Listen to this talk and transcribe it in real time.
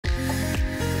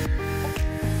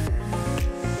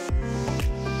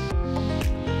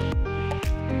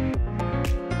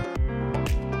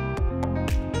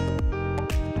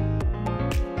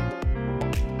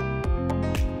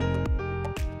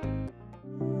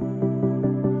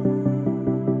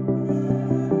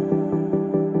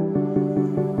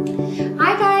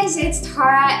guys, it's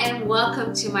Tara and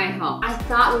welcome to my home. I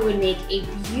thought we would make a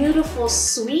beautiful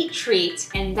sweet treat,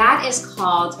 and that is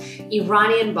called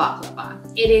Iranian baklava.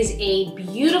 It is a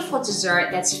beautiful dessert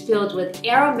that's filled with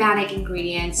aromatic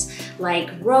ingredients like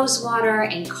rosewater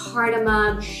and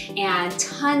cardamom and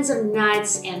tons of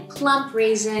nuts and plump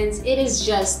raisins. It is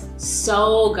just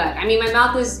so good. I mean, my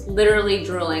mouth is literally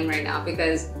drooling right now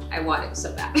because I want it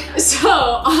so bad. So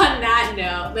on that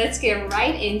note, let's get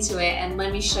right into it and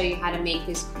let me show you how to make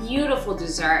this beautiful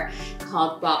dessert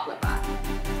called baklava.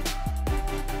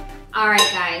 All right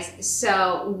guys,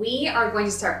 so we are going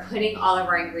to start putting all of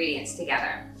our ingredients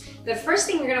together. The first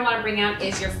thing you're gonna wanna bring out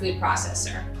is your food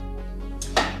processor.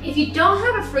 If you don't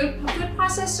have a food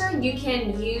processor, you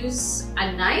can use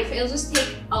a knife. It'll just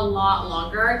take a lot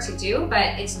longer to do,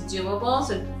 but it's doable,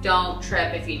 so don't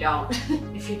trip if you don't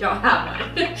have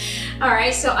one. All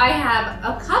right, so I have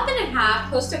a cup and a half,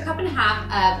 close to a cup and a half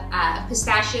of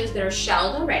pistachios that are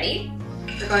shelled already.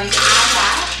 We're going to add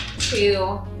that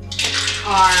to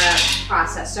our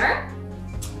processor.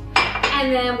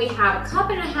 And then we have a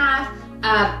cup and a half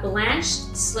of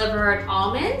blanched slivered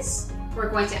almonds. We're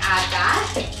going to add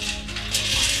that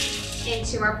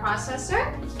into our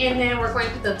processor. And then we're going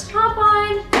to put the top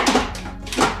on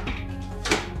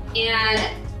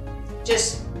and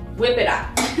just whip it up.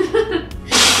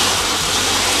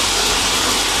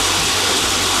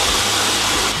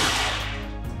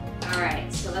 All right,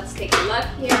 so let's take a look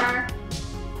here.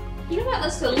 You know what,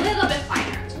 let's go a little bit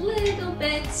finer, a little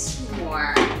bit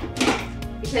more.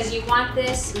 Because you want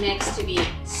this mix to be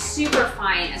super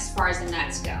fine as far as the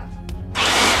nuts go.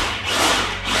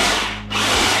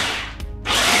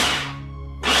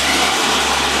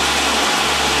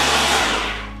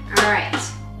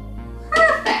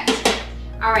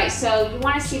 All right, so you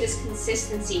want to see this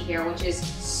consistency here, which is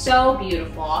so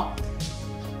beautiful. All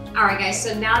right, guys,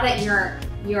 so now that your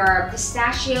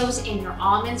pistachios and your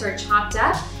almonds are chopped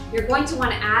up, you're going to want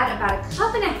to add about a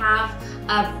cup and a half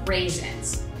of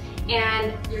raisins.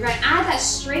 And you're going to add that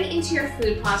straight into your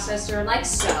food processor like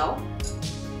so.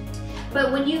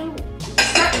 But when you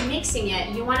start mixing it,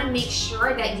 you want to make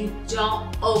sure that you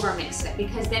don't overmix it,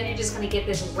 because then you're just going to get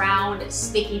this round,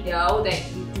 sticky dough that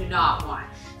you do not want.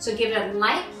 So give it a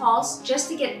light pulse just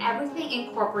to get everything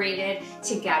incorporated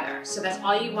together. So that's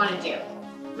all you want to do.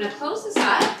 I'm going to close this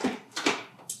up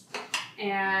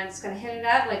and it's going to hit it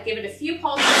up, like give it a few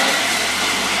pulses.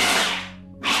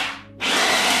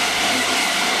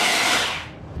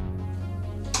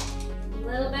 A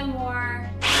little bit more.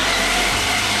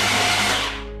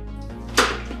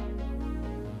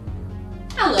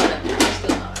 A little bit more, just a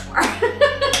little bit more.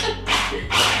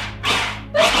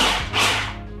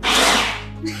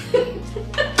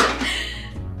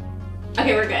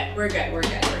 Okay, we're good, we're good, we're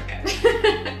good, we're good.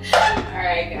 All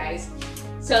right, guys.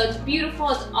 So it's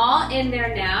beautiful, it's all in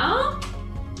there now.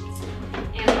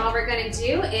 And all we're gonna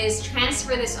do is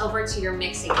transfer this over to your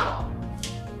mixing bowl.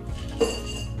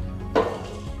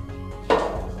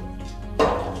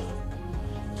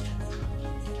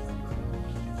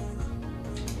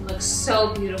 It looks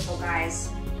so beautiful, guys.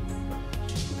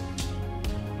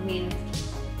 I mean,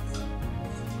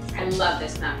 I love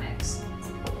this nut mix.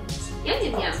 Yum,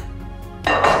 yum, yum.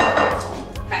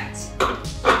 Perfect.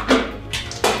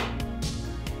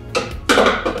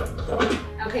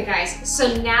 Okay guys, so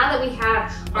now that we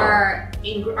have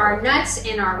our nuts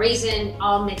and our raisin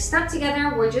all mixed up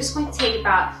together, we're just going to take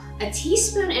about a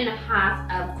teaspoon and a half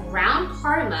of ground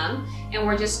cardamom, and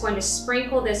we're just going to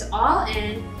sprinkle this all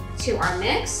in to our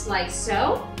mix like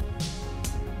so.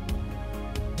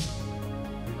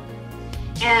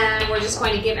 And we're just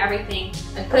going to give everything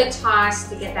a good toss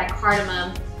to get that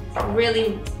cardamom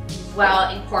really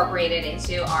well incorporated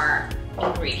into our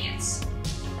ingredients.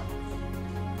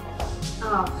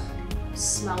 Oh, it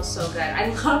smells so good. I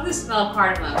love the smell of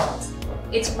cardamom.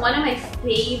 It's one of my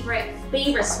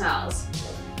favorite smells.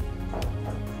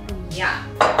 Yeah.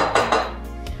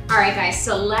 All right guys,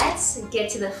 so let's get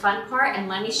to the fun part and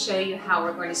let me show you how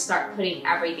we're going to start putting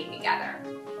everything together.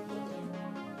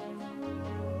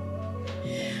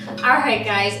 All right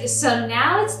guys, so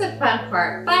now it's the fun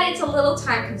part, but it's a little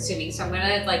time consuming, so I'm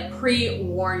gonna like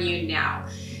pre-warn you now.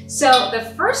 So the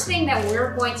first thing that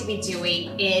we're going to be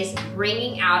doing is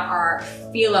bringing out our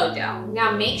phyllo dough.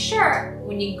 Now make sure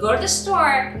when you go to the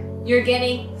store, you're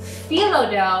getting phyllo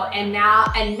dough and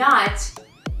not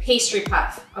pastry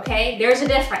puff, okay? There's a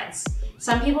difference.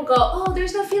 Some people go, oh,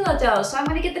 there's no phyllo dough, so I'm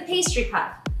gonna get the pastry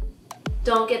puff.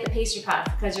 Don't get the pastry puff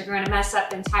because you're gonna mess up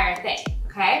the entire thing.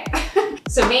 Okay?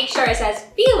 So make sure it says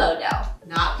phyllo dough,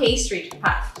 not pastry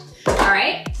puff. All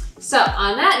right? So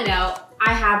on that note,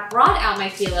 I have brought out my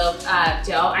phyllo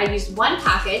dough. I used one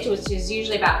package, which is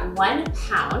usually about 1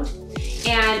 pound,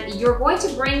 and you're going to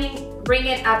bring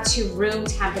it up to room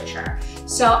temperature.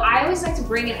 So I always like to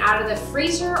bring it out of the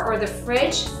freezer or the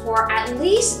fridge for at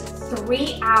least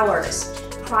 3 hours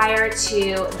prior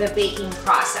to the baking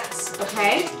process,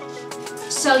 okay?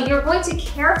 So you're going to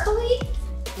carefully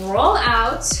roll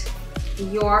out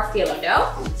your phyllo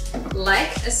dough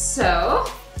like so.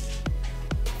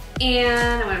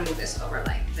 And I'm gonna move this over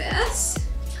like this.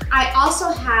 I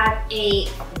also have a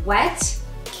wet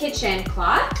kitchen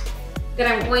cloth that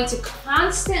I'm going to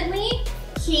constantly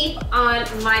keep on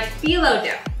my phyllo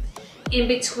dough in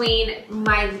between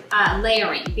my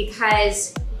layering,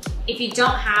 because if you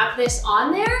don't have this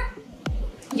on there,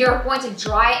 you're going to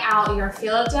dry out your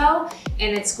phyllo dough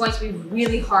and it's going to be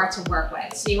really hard to work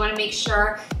with. So you wanna make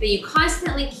sure that you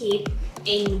constantly keep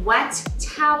a wet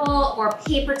towel or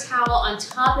paper towel on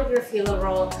top of your phyllo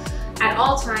roll at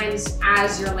all times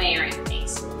as you're layering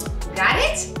things. Got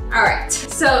it? All right,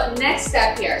 so next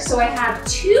step here. So I have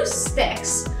 2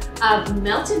 sticks of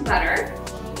melted butter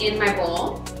in my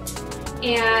bowl,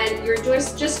 and you're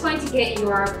just going to get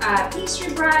your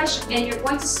pastry brush and you're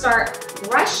going to start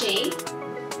brushing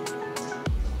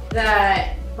the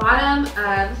bottom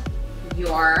of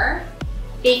your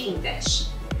baking dish.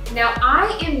 Now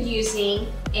I am using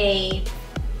a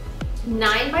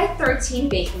 9 by 13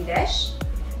 baking dish,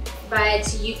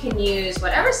 but you can use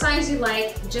whatever size you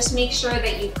like. Just make sure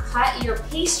that you cut your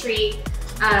pastry,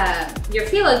 your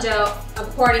phyllo dough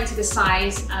according to the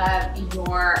size of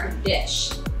your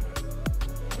dish.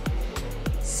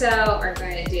 So we're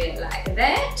going to do it like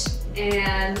that,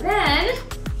 and then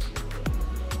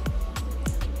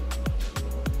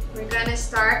we're going to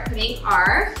start putting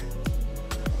our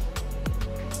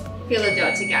phyllo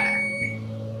dough together.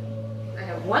 I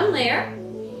have 1 layer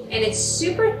and it's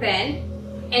super thin,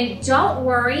 and don't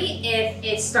worry if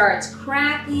it starts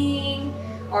cracking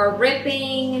or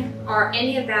ripping or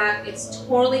any of that. It's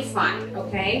totally fine,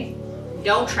 okay?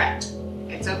 Don't fret,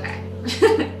 it's okay.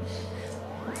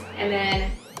 And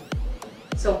then,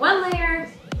 so 1 layer,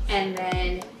 and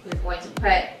then we're going to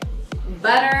put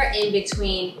butter in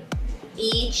between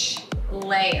each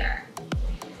layer.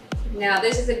 Now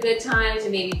this is a good time to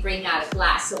maybe bring out a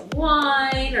glass of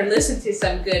wine or listen to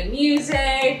some good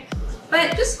music,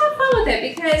 but just have fun with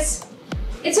it because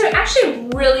it's actually a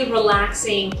really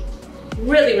relaxing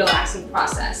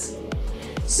process.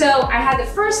 So I had the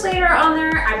first layer on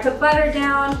there, I put butter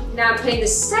down, now I'm putting the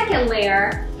second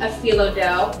layer of phyllo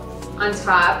dough on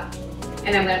top,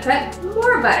 and I'm gonna put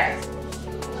more butter,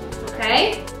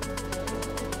 okay?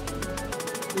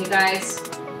 You guys,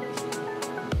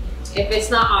 if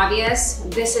it's not obvious,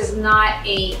 this is not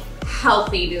a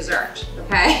healthy dessert,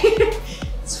 okay?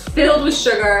 It's filled with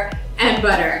sugar and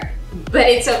butter, but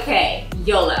it's okay.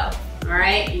 YOLO, all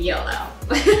right? YOLO.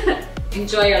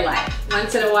 Enjoy your life.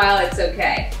 Once in a while, it's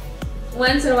okay.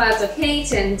 Once in a while, it's okay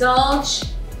to indulge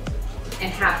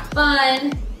and have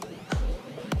fun.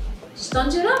 Just don't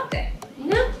do it often, you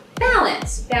know?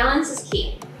 Balance. Balance is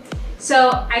key.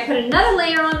 So I put another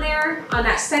layer on there, on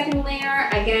that second layer.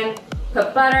 Again,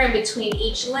 put butter in between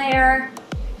each layer.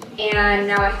 And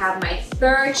now I have my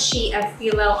 3rd sheet of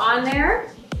phyllo on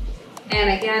there. And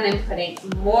again, I'm putting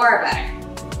more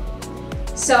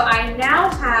butter. So I now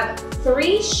have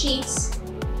 3 sheets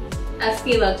of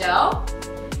phyllo dough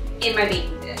in my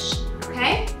baking dish,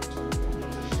 okay?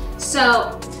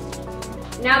 So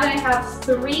now that I have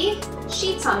 3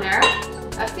 sheets on there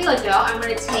of phyllo dough, I'm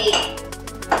gonna take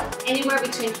anywhere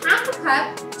between half a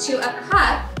cup to a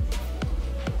cup.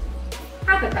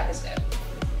 Half a cup is good.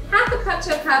 Half a cup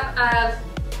to a cup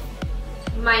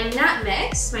of my nut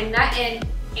mix, my nut and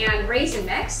raisin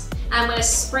mix. I'm gonna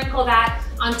sprinkle that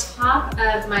on top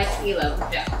of my phyllo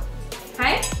dough,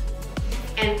 okay?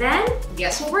 And then,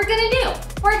 guess what we're gonna do?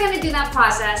 We're gonna do that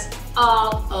process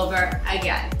all over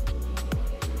again.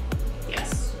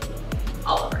 Yes,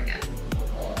 all over again.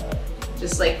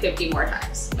 Just like 50 more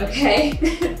times, okay?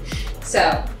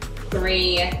 So,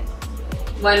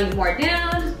 1 more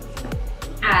down,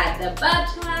 add the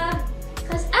butter,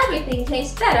 because everything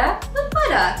tastes better with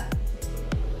butter.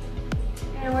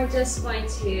 And we're just going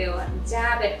to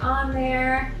dab it on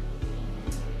there.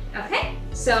 Okay,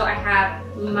 so I have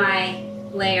my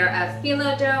layer of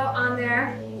phyllo dough on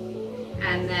there,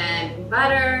 and then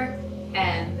butter,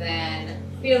 and then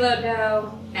phyllo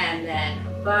dough, and then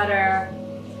butter,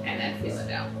 and then phyllo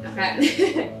dough,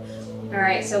 okay? All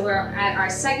right, so we're at our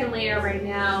second layer right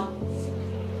now.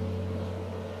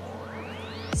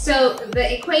 So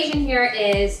the equation here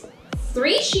is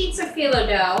 3 sheets of phyllo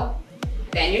dough,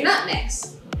 then your nut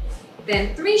mix.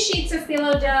 Then 3 sheets of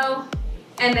phyllo dough,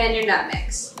 and then your nut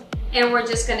mix. And we're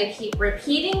just gonna keep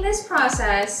repeating this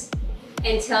process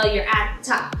until you're at the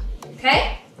top,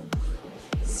 okay?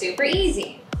 Super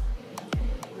easy.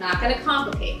 Not gonna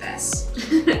complicate this.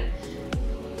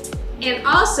 And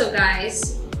also,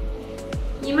 guys,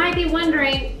 you might be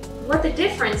wondering what the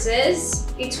difference is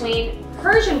between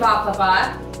Persian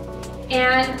baklava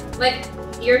and like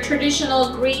your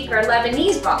traditional Greek or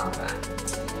Lebanese baklava.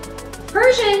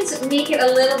 Persians make it a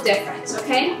little different,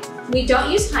 okay? We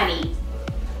don't use honey.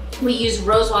 We use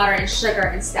rose water and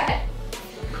sugar instead.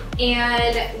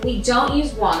 And we don't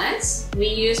use walnuts. We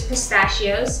use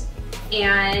pistachios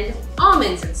and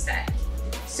almonds instead.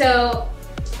 So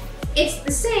it's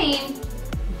the same,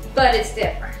 but it's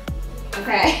different,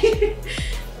 okay?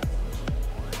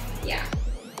 Yeah,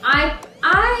 I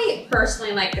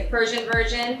personally like the Persian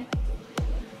version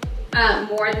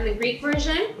more than the Greek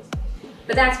version,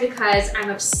 but that's because I'm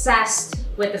obsessed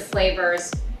with the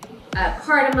flavors of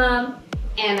cardamom,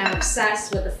 and I'm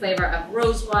obsessed with the flavor of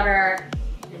rose water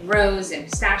and rose and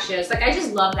pistachios. Like, I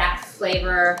just love that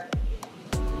flavor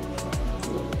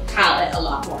palette a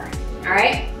lot more, all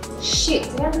right? Shoot,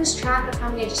 did I lose track of how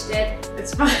many I just did?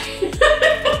 It's fine.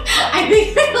 I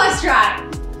think I lost track.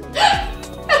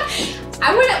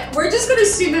 We're just gonna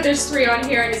assume that there's 3 on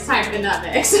here and it's time for the nut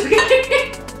mix,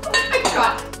 okay? Oh my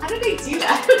God, how did I do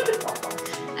that?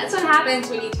 That's what happens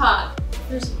when you talk.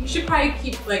 You should probably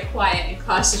keep like quiet and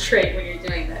concentrate when you're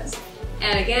doing this.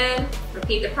 And again,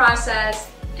 repeat the process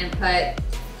and put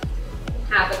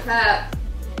half a cup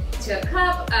to a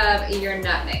cup of your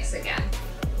nut mix again.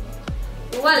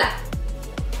 Voila.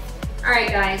 All right,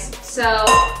 guys, so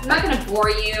I'm not gonna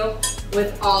bore you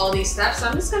with all these steps, so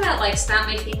I'm just gonna like snap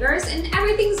my fingers and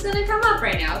everything's gonna come up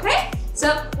right now, okay?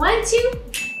 So 1, 2,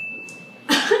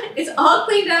 it's all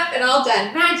cleaned up and all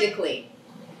done magically.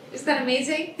 Isn't that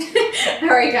amazing? All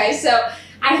right, guys, so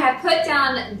I have put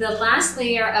down the last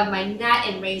layer of my nut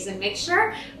and raisin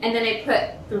mixture, and then I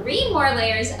put 3 more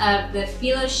layers of the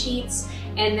phyllo sheets,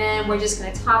 and then we're just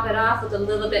gonna top it off with a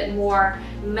little bit more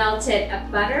melted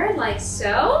butter, like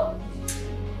so.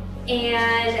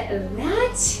 And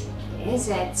that is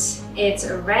it. It's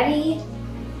ready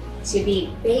to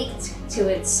be baked to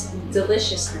its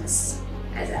deliciousness,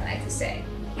 as I like to say.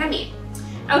 Yummy.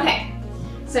 Okay,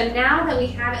 so now that we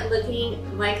have it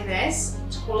looking like this,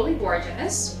 totally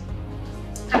gorgeous,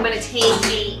 I'm gonna take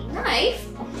a knife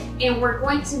and we're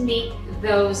going to make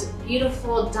those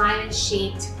beautiful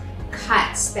diamond-shaped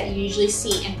cuts that you usually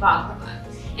see in baklava.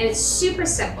 And it's super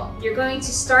simple. You're going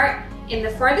to start in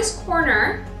the farthest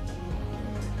corner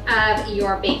of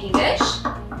your baking dish,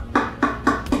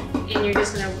 and you're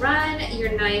just gonna run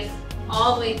your knife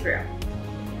all the way through.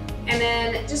 And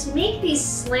then just make these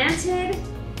slanted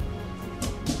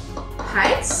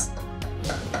cuts.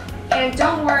 And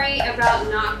don't worry about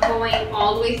not going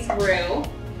all the way through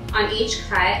on each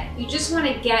cut. You just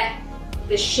wanna get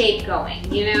the shape going,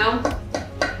 you know?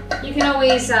 You can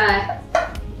always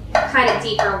cut it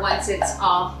deeper once it's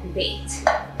all baked.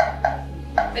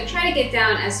 But try to get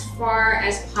down as far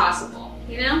as possible,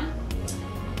 you know?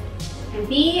 And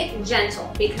be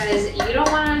gentle, because you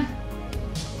don't wanna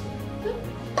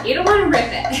rip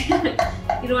it.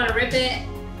 You don't wanna rip it,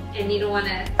 and you don't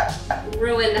wanna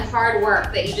ruin the hard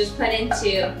work that you just put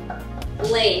into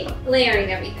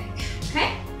layering everything,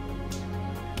 okay?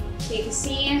 So you can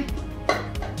see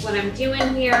what I'm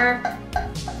doing here.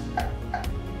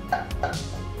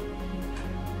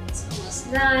 It's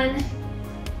almost done.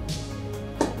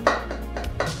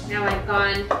 Now I've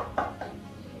gone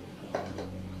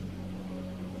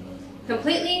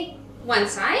completely one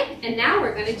side, and now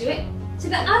we're going to do it to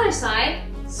the other side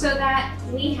so that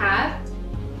we have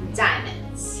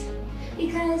diamonds.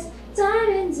 Because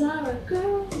diamonds are a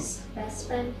girl's best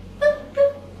friend.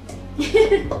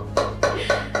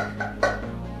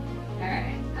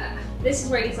 Alright, this is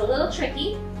where it gets a little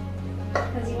tricky,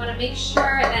 because you want to make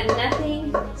sure that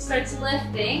nothing starts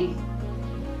lifting.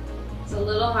 It's a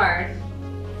little hard.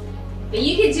 But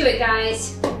you can do it,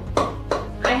 guys.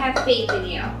 I have faith in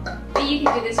you. But you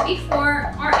can do this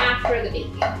before or after the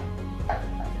baking.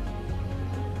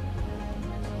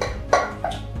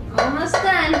 Almost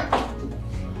done.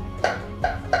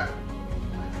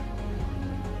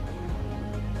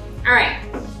 All right,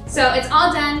 so it's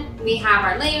all done. We have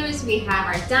our layers, we have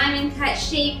our diamond cut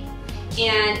shape,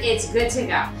 and it's good to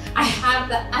go. I have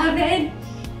the oven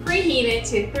preheated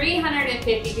to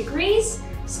 350 degrees.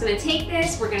 Just gonna take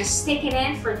this, we're gonna stick it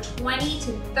in for 20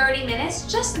 to 30 minutes,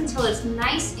 just until it's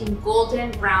nice and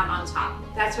golden brown on top.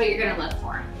 That's what you're gonna look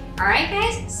for. All right,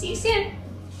 guys, see you soon.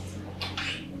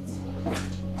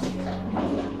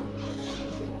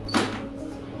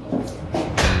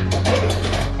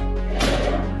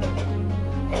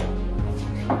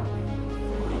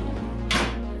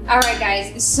 All right,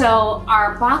 guys, so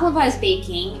our baklava is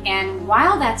baking, and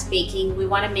while that's baking, we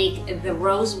want to make the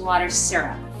rose water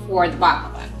syrup for the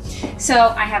baklava.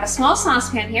 So I have a small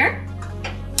saucepan here.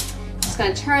 Just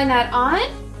going to turn that on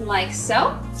like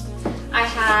so. I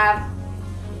have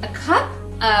a cup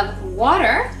of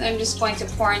water that I'm just going to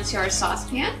pour into our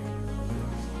saucepan.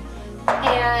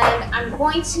 And I'm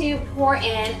going to pour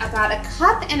in about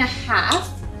 1.5 cups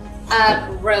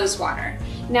of rose water.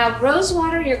 Now, rose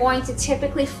water you're going to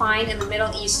typically find in the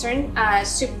Middle Eastern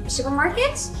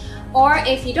supermarkets, or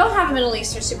if you don't have a Middle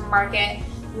Eastern supermarket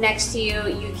next to you,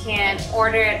 you can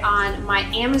order it on my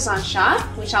Amazon shop,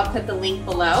 which I'll put the link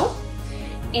below.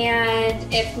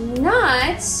 And if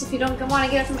not, if you don't want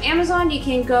to get it from Amazon, you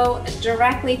can go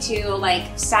directly to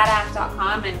like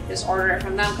sadaf.com and just order it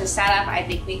from them, because Sadaf, I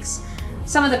think, makes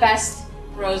some of the best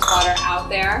rose water out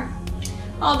there.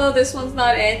 Although this one's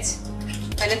not it,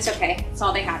 but it's okay. It's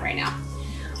all they have right now.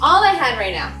 All I had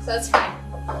right now, so that's fine.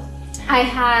 I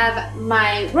have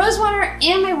my rose water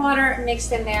and my water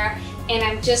mixed in there, and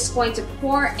I'm just going to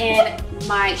pour in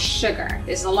my sugar.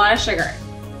 This is a lot of sugar.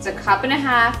 It's 1.5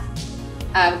 cups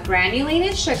of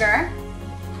granulated sugar,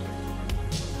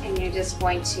 and you're just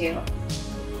going to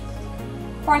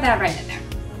pour that right in there.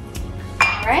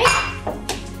 All right,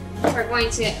 we're going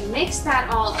to mix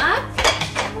that all up.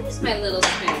 Where's my little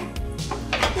spoon?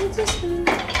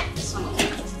 This one will do.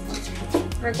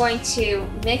 We're going to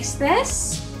mix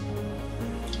this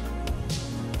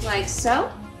like so,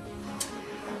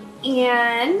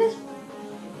 and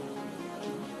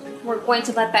we're going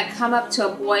to let that come up to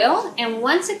a boil. And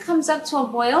once it comes up to a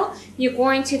boil, you're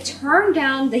going to turn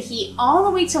down the heat all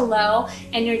the way to low,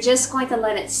 and you're just going to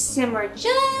let it simmer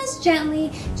just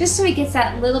gently, just so it gets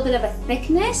that little bit of a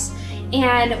thickness.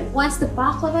 And once the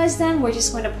baklava is done, we're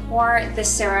just going to pour the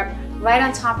syrup right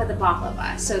on top of the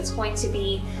baklava. So it's going to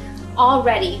be all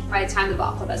ready by the time the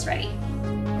baklava is ready.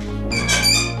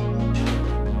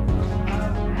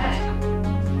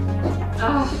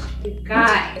 Oh, you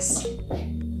guys.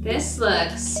 This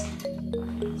looks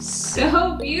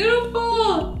so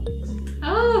beautiful.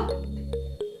 Oh,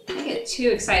 I get too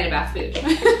excited about food.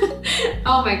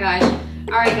 Oh my gosh.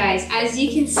 All right, guys, as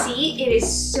you can see, it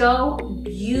is so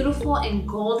beautiful and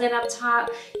golden up top.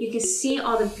 You can see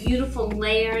all the beautiful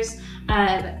layers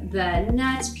of the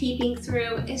nuts peeping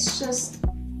through. It's just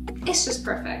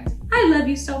perfect. I love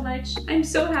you so much. I'm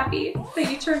so happy that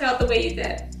you turned out the way you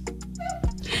did.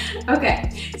 Okay,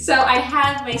 so I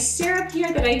have my syrup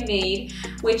here that I made,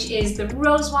 which is the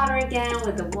rose water again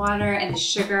with the water and the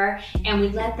sugar, and we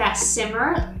let that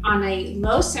simmer on a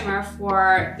low simmer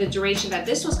for the duration that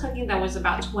this was cooking. That was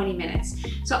about 20 minutes.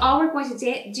 So all we're going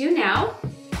to do now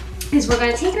is we're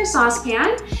going to take our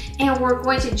saucepan and we're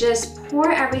going to just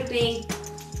pour everything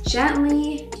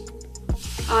gently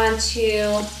onto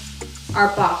our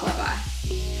baklava.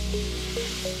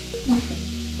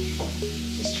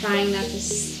 Just trying not to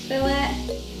spill it.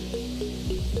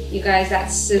 You guys, that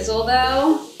sizzle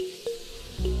though,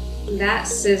 that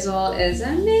sizzle is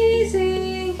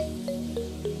amazing.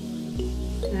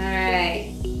 All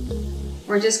right,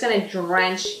 we're just gonna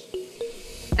drench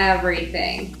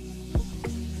everything.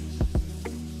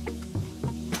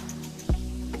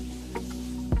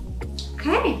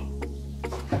 Okay.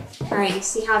 All right, you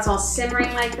see how it's all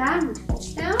simmering like that?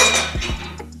 Push down.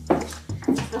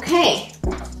 Okay,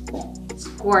 it's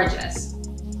gorgeous.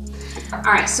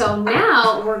 All right, so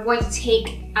now we're going to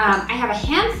take, I have a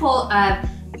handful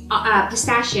of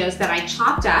pistachios that I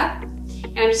chopped up,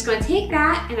 and I'm just going to take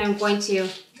that and I'm going to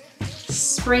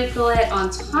sprinkle it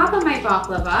on top of my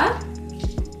baklava.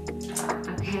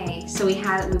 Okay, so we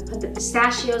put the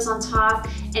pistachios on top,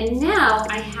 and now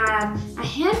I have a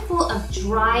handful of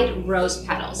dried rose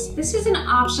petals. This is an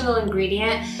optional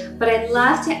ingredient, but I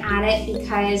love to add it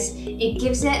because it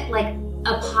gives it like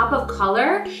a pop of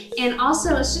color, and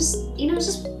also it's just, you know, it's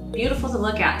just beautiful to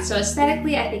look at. So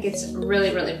aesthetically, I think it's really,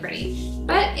 really pretty.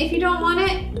 But if you don't want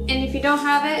it, and if you don't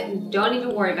have it, don't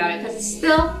even worry about it, because it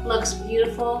still looks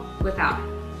beautiful without it.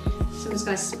 So I'm just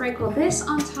gonna sprinkle this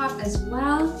on top as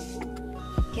well.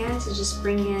 Again, to just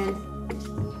bring in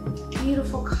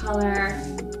beautiful color.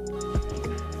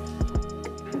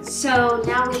 So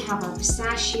now we have our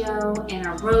pistachio and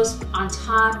our rose on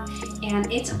top,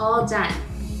 and it's all done.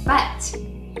 But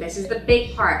this is the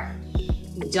big part.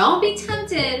 Don't be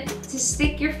tempted to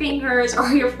stick your fingers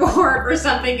or your fork or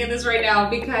something in this right now,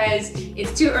 because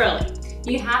it's too early.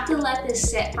 You have to let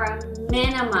this sit for a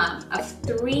minimum of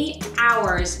 3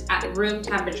 hours at room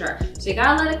temperature. So you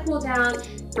gotta let it cool down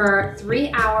for 3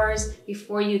 hours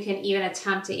before you can even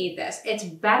attempt to eat this. It's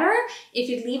better if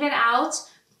you leave it out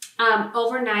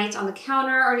overnight on the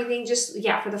counter or anything. Just,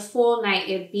 yeah, for the full night,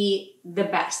 it'd be the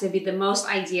best. It'd be the most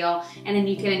ideal, and then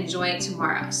you can enjoy it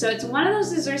tomorrow. So it's one of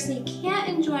those desserts that you can't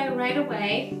enjoy right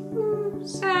away.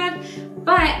 Sad,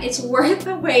 but it's worth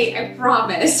the wait, I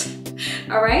promise.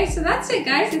 All right, so that's it,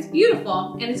 guys. It's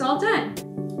beautiful, and it's all done.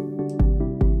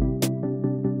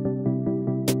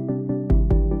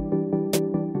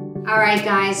 All right,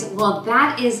 guys, well,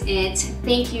 that is it.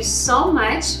 Thank you so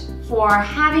much for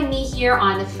having me here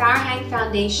on the Farhang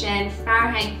Foundation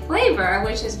Farhang Flavor,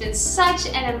 which has been such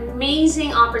an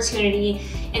amazing opportunity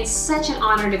and such an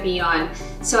honor to be on.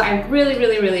 So I really,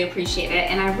 really, really appreciate it.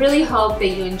 And I really hope that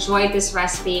you enjoyed this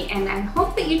recipe, and I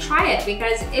hope that you try it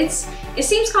because it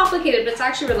seems complicated, but it's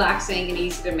actually relaxing and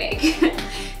easy to make.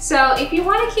 So if you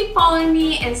want to keep following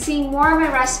me and seeing more of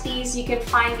my recipes, you can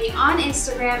find me on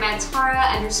Instagram at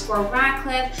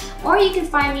Tara_Radcliffe, or you can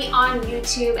find me on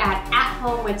YouTube at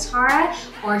Home with Tara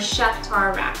or Chef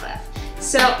Tara Radcliffe.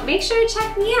 So make sure to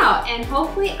check me out, and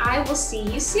hopefully I will see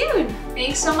you soon.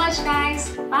 Thanks so much,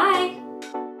 guys. Bye.